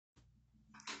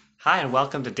Hi, and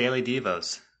welcome to Daily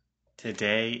Devos.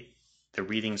 Today, the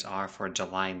readings are for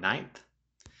July 9th.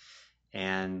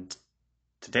 And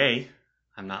today,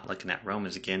 I'm not looking at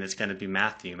Romans again, it's going to be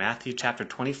Matthew. Matthew chapter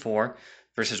 24,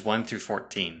 verses 1 through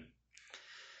 14.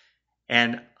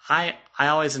 And I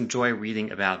always enjoy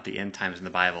reading about the end times in the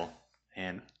Bible.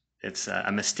 And it's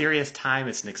a mysterious time,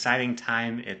 it's an exciting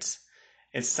time, it's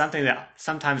something that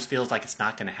sometimes feels like it's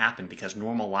not going to happen because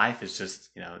normal life is just,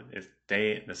 if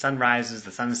the sun rises,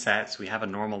 the sun sets, we have a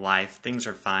normal life, things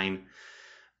are fine.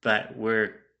 But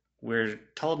we're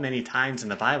told many times in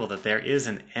the Bible that there is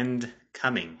an end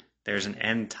coming. There's an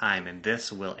end time, and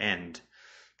this will end.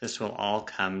 This will all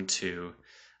come to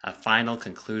a final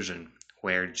conclusion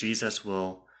where Jesus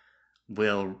will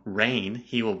reign.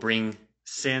 He will bring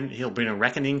sin. He'll bring a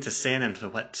reckoning to sin and to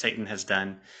what Satan has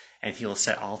done, and he will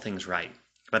set all things right.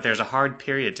 But there's a hard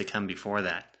period to come before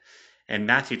that. And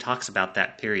Matthew talks about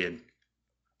that period.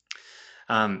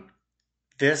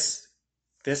 This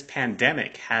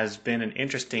pandemic has been an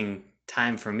interesting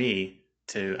time for me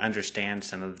to understand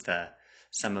some of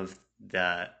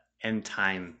the end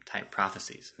time type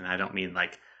prophecies. And I don't mean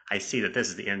like I see that this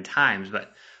is the end times,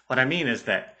 but what I mean is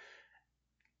that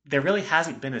there really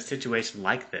hasn't been a situation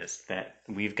like this that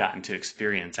we've gotten to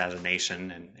experience as a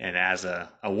nation and as a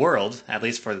world, at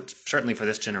least certainly for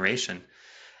this generation,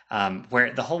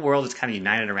 where the whole world is kind of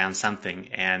united around something,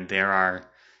 and there are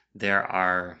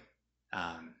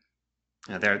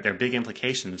big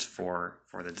implications for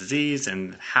the disease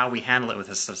and how we handle it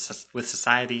with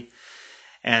society,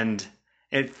 and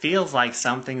it feels like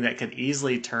something that could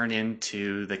easily turn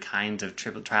into the kinds of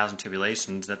trials and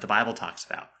tribulations that the Bible talks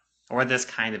about. Or this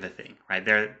kind of a thing, right?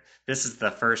 This is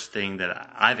the first thing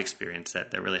that I've experienced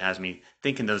that really has me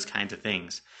thinking those kinds of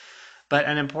things. But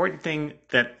an important thing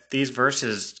that these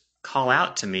verses call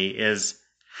out to me is,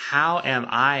 how am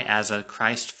I as a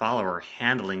Christ follower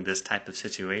handling this type of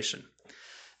situation?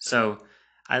 So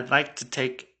I'd like to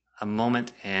take a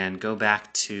moment and go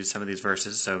back to some of these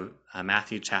verses. So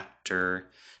Matthew chapter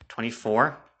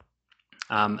 24,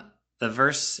 the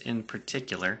verse in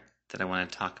particular that I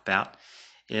want to talk about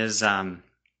is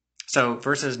so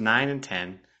verses 9 and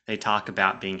 10, they talk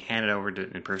about being handed over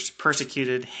to and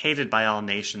persecuted, hated by all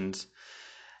nations.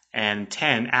 And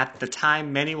 10, at the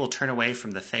time many will turn away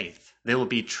from the faith. They will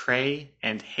betray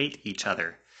and hate each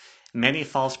other. Many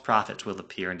false prophets will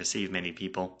appear and deceive many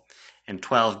people. And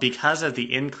 12, because of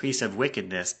the increase of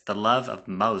wickedness, the love of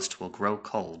most will grow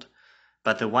cold,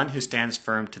 but the one who stands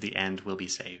firm to the end will be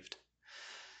saved.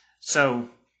 So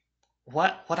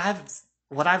what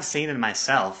I've seen in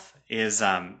myself is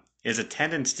a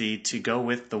tendency to go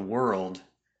with the world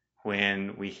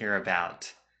when we hear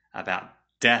about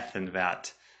death and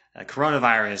about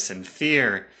coronavirus and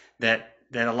fear. That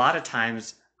a lot of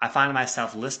times I find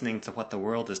myself listening to what the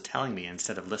world is telling me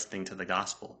instead of listening to the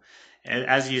gospel. And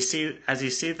as you see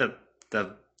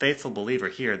the faithful believer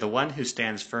here, the one who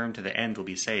stands firm to the end will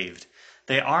be saved.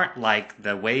 They aren't like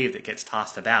the wave that gets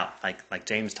tossed about, like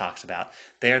James talks about.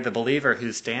 They are the believer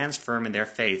who stands firm in their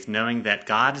faith, knowing that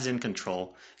God is in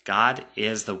control. God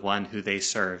is the one who they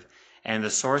serve, and the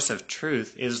source of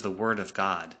truth is the Word of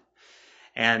God.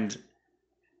 And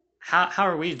how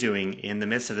are we doing in the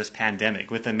midst of this pandemic,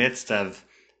 with the midst of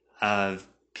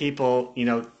people,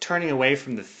 turning away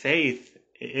from the faith?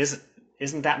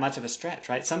 Isn't that much of a stretch,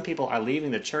 right? Some people are leaving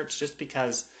the church just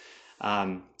because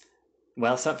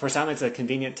for some it's a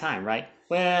convenient time, right?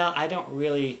 Well, I don't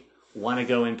really want to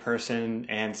go in person,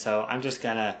 and so I'm just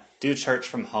going to do church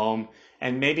from home,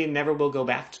 and maybe never will go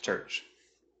back to church.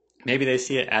 Maybe they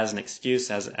see it as an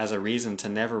excuse, as a reason to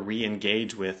never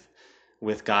re-engage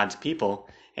with God's people,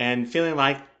 and feeling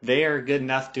like they are good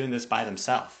enough doing this by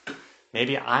themselves.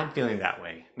 Maybe I'm feeling that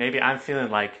way. Maybe I'm feeling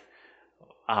like,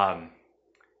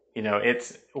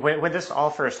 it's when this all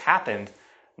first happened,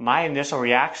 my initial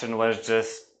reaction was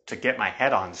just to get my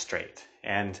head on straight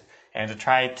and to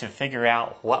try to figure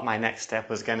out what my next step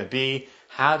was going to be.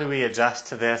 How do we adjust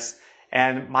to this?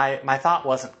 And my thought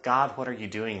wasn't, God, what are you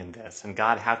doing in this? And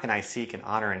God, how can I seek and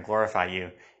honor and glorify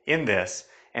you in this?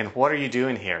 And what are you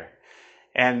doing here?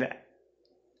 And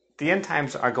the end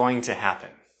times are going to happen.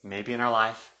 Maybe in our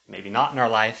life, maybe not in our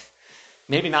life,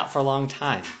 maybe not for a long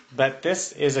time. But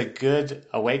this is a good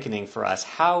awakening for us.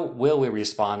 How will we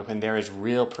respond when there is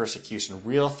real persecution,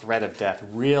 real threat of death,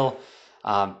 real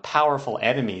powerful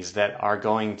enemies that are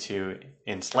going to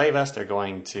enslave us? They're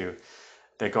going to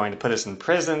put us in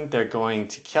prison. They're going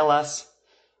to kill us.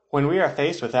 When we are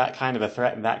faced with that kind of a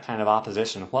threat and that kind of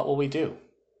opposition, what will we do?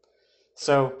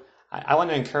 So I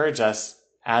want to encourage us,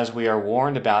 as we are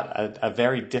warned about a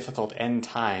very difficult end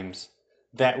times,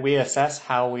 that we assess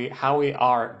how we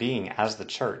are being as the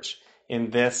church in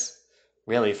this,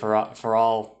 really,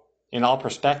 in all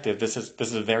perspective, this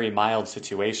is a very mild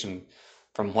situation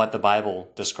from what the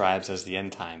Bible describes as the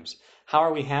end times. How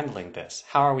are we handling this?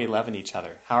 How are we loving each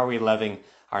other? How are we loving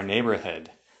our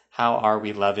neighborhood? How are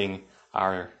we loving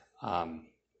our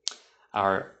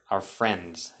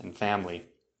friends and family?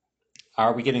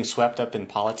 Are we getting swept up in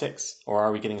politics, or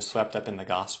are we getting swept up in the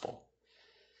gospel?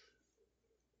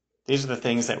 These are the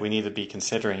things that we need to be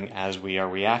considering as we are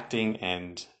reacting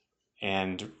and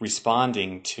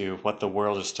responding to what the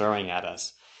world is throwing at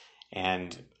us.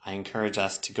 And I encourage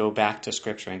us to go back to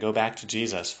Scripture and go back to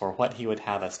Jesus for what he would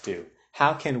have us do.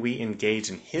 How can we engage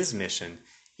in his mission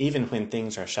even when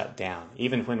things are shut down,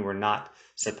 even when we're not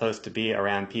supposed to be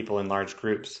around people in large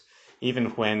groups, even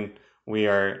when we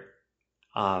are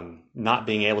not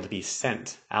being able to be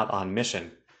sent out on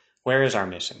mission? Where is our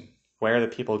mission? Where are the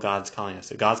people God's calling us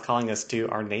to? God's calling us to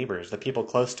our neighbors, the people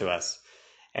close to us.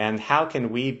 And how can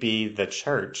we be the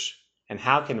church? And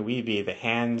how can we be the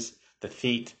hands, the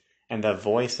feet, and the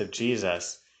voice of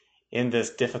Jesus in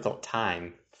this difficult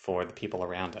time for the people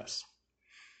around us?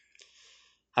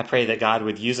 I pray that God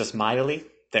would use us mightily,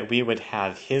 that we would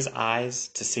have his eyes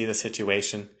to see the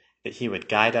situation, that he would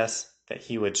guide us, that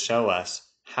he would show us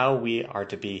how we are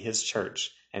to be his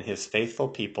church and his faithful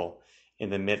people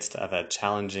in the midst of a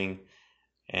challenging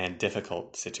and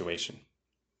difficult situation.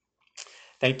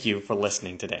 Thank you for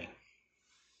listening today.